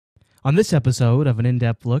On this episode of an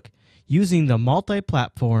in-depth look, using the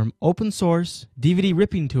multi-platform open-source DVD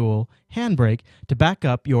ripping tool Handbrake to back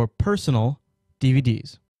up your personal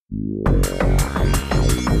DVDs.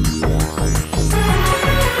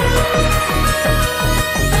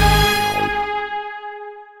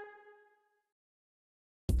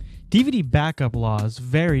 DVD backup laws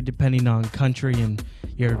vary depending on country and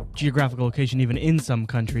your geographical location, even in some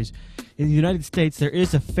countries. In the United States, there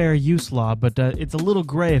is a fair use law, but it's a little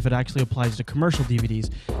gray if it actually applies to commercial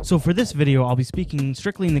DVDs. So for this video, I'll be speaking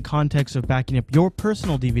strictly in the context of backing up your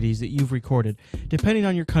personal DVDs that you've recorded. Depending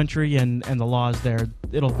on your country and the laws there,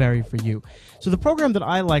 it'll vary for you. So the program that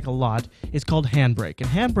I like a lot is called Handbrake, and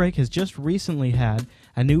Handbrake has just recently had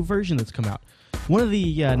a new version that's come out. One of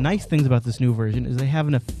the nice things about this new version is they have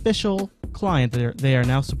an official client that they are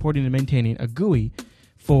now supporting and maintaining, a GUI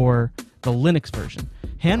for the Linux version.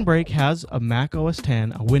 Handbrake has a Mac OS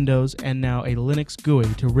X, a Windows, and now a Linux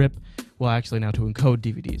GUI to rip, well actually now to encode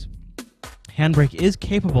DVDs. Handbrake is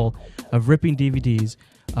capable of ripping DVDs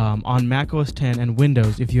on Mac OS X and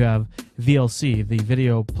Windows if you have VLC, the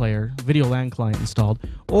video LAN client installed,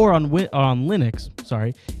 or on Linux,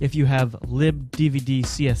 if you have libdvd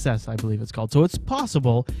CSS, I believe it's called. So it's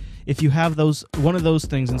possible if you have one of those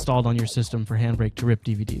things installed on your system for Handbrake to rip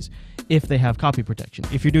DVDs, if they have copy protection.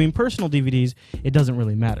 If you're doing personal DVDs, it doesn't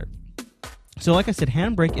really matter. So like I said,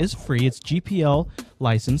 Handbrake is free. It's GPL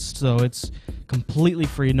licensed, so it's completely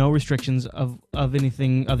free, no restrictions of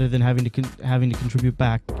anything other than having to contribute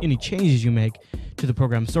back any changes you make to the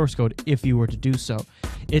program source code if you were to do so.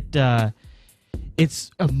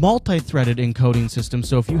 It's a multi-threaded encoding system,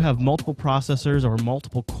 so if you have multiple processors or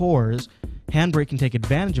multiple cores, Handbrake can take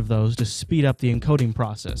advantage of those to speed up the encoding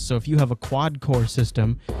process. So if you have a quad-core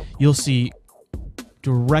system, you'll see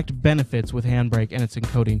direct benefits with Handbrake and its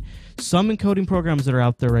encoding. Some encoding programs that are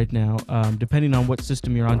out there right now, depending on what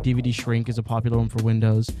system you're on, DVD Shrink is a popular one for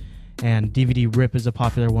Windows, and DVD Rip is a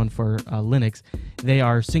popular one for Linux. They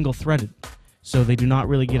are single-threaded, so they do not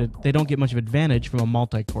really they don't get much of advantage from a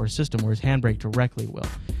multi-core system, whereas Handbrake directly will.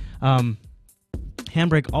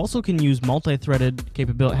 Handbrake also can use multi-threaded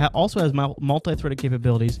capability. Also has multi-threaded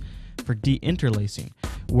capabilities for deinterlacing,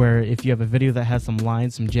 where if you have a video that has some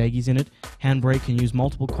lines, some jaggies in it, Handbrake can use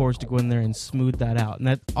multiple cores to go in there and smooth that out. And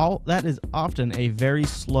that is often a very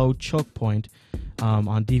slow choke point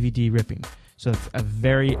on DVD ripping. So it's a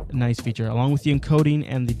very nice feature. Along with the encoding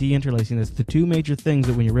and the deinterlacing, that's the two major things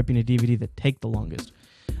that when you're ripping a DVD that take the longest.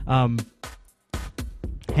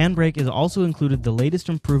 Handbrake has also included the latest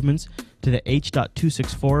improvements to the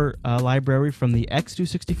H.264 library from the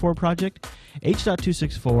X264 project.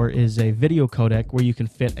 H.264 is a video codec where you can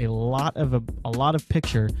fit a lot of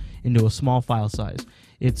picture into a small file size.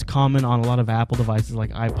 It's common on a lot of Apple devices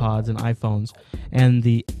like iPods and iPhones. And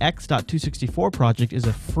the X.264 project is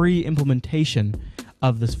a free implementation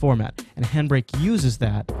of this format, and Handbrake uses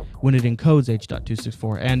that when it encodes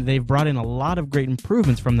H.264, and they've brought in a lot of great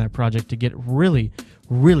improvements from that project to get really,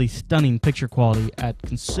 really stunning picture quality at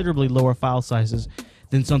considerably lower file sizes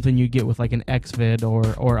than something you get with like an XVID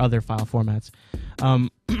or other file formats.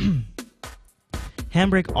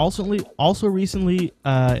 Handbrake also recently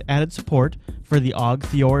added support for the OGG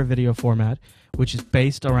Theora video format, which is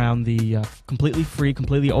based around the completely free,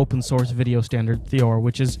 completely open source video standard Theora,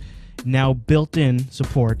 which is now built-in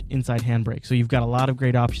support inside Handbrake. So you've got a lot of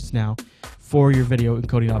great options now for your video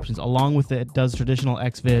encoding options. Along with it does traditional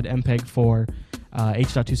XVID, MPEG-4,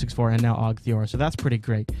 H.264, and now OGG Theora. So that's pretty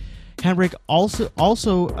great. Handbrake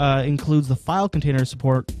also includes the file container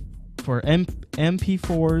support for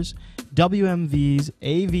MP4s, WMVs,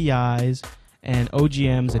 AVIs, and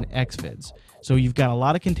OGMs and XVIDs. So you've got a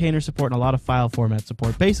lot of container support and a lot of file format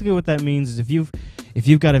support. Basically what that means is if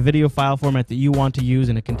you've got a video file format that you want to use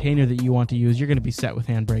and a container that you want to use, you're going to be set with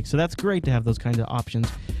Handbrake. So that's great to have those kinds of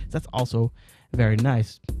options. That's also very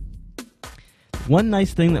nice. One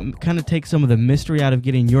nice thing that kind of takes some of the mystery out of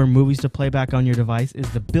getting your movies to play back on your device is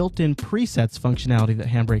the built-in presets functionality that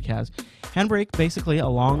Handbrake has. Handbrake basically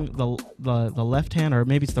along the left-hand, or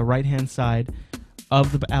maybe it's the right-hand side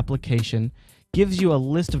of the application, gives you a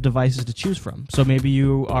list of devices to choose from. So maybe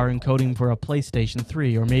you are encoding for a PlayStation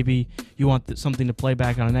 3, or maybe you want something to play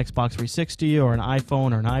back on an Xbox 360 or an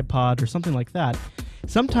iPhone or an iPod or something like that.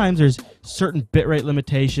 Sometimes there's certain bitrate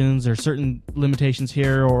limitations or certain limitations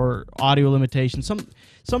here or audio limitations.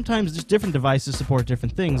 Sometimes just different devices support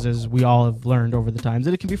different things, as we all have learned over the times,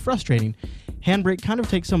 and it can be frustrating. Handbrake kind of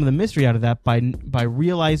takes some of the mystery out of that by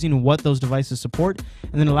realizing what those devices support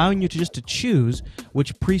and then allowing you to choose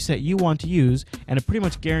which preset you want to use, and it pretty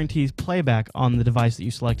much guarantees playback on the device that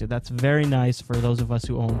you selected. That's very nice for those of us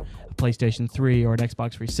who own a PlayStation 3 or an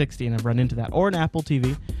Xbox 360 and have run into that, or an Apple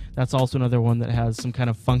TV. That's also another one that has some kind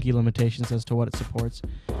of funky limitations as to what it supports.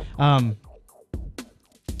 A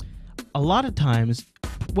lot of times,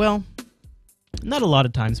 well, not a lot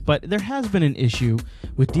of times, but there has been an issue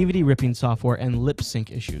with DVD ripping software and lip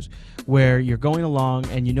sync issues, where you're going along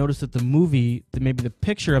and you notice that the movie, maybe the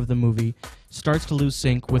picture of the movie, starts to lose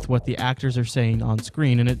sync with what the actors are saying on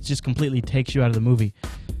screen, and it just completely takes you out of the movie.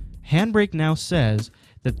 Handbrake now says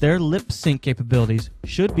that their lip sync capabilities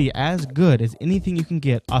should be as good as anything you can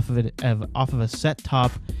get off of a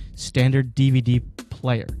set-top standard DVD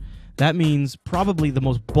player. That means probably the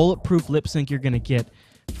most bulletproof lip sync you're going to get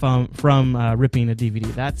from ripping a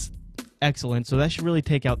DVD. That's excellent. So that should really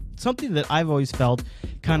take out something that I've always felt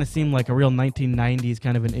kind of seemed like a real 1990s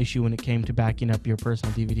kind of an issue when it came to backing up your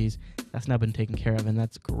personal DVDs. That's now been taken care of, and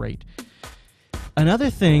that's great. Another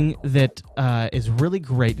thing that is really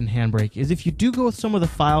great in Handbrake is if you do go with some of the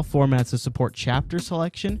file formats that support chapter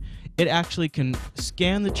selection, it actually can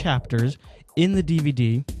scan the chapters in the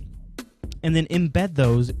DVD and then embed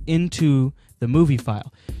those into the movie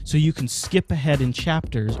file. So you can skip ahead in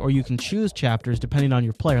chapters, or you can choose chapters depending on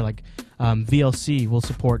your player. Like VLC will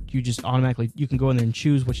support, you just automatically, you can go in there and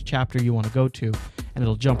choose which chapter you want to go to, and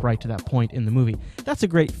it'll jump right to that point in the movie. That's a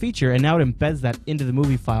great feature, and now it embeds that into the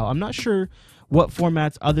movie file. I'm not sure what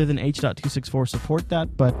formats other than H.264 support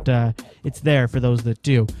that, but it's there for those that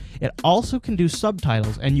do. It also can do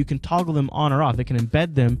subtitles, and you can toggle them on or off. It can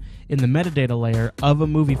embed them in the metadata layer of a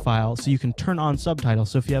movie file, so you can turn on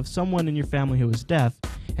subtitles. So if you have someone in your family who is deaf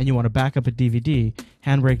and you want to back up a DVD,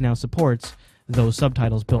 Handbrake now supports those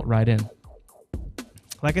subtitles built right in.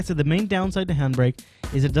 Like I said, the main downside to Handbrake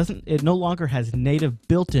is it no longer has native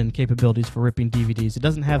built-in capabilities for ripping DVDs. It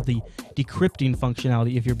doesn't have the decrypting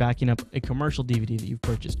functionality if you're backing up a commercial DVD that you've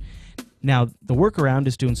purchased. Now, the workaround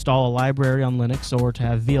is to install a library on Linux or to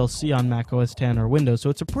have VLC on Mac OS X or Windows,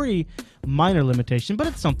 so it's a pretty minor limitation, but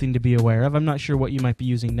it's something to be aware of. I'm not sure what you might be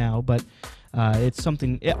using now, but it's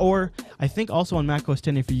something. Or I think also on Mac OS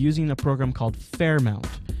X, if you're using a program called Fairmount,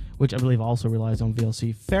 which I believe also relies on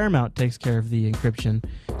VLC, Fairmount takes care of the encryption,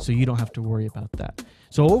 so you don't have to worry about that.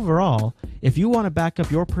 So overall, if you want to back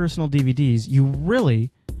up your personal DVDs, you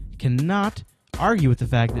really cannot argue with the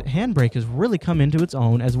fact that Handbrake has really come into its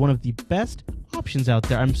own as one of the best options out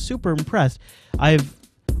there. I'm super impressed. I've,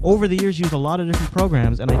 over the years, used a lot of different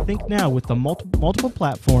programs, and I think now with the multiple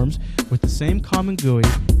platforms, with the same common GUI,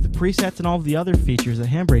 the presets and all of the other features that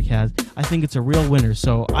Handbrake has, I think it's a real winner.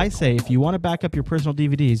 So I say if you want to back up your personal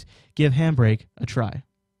DVDs, give Handbrake a try.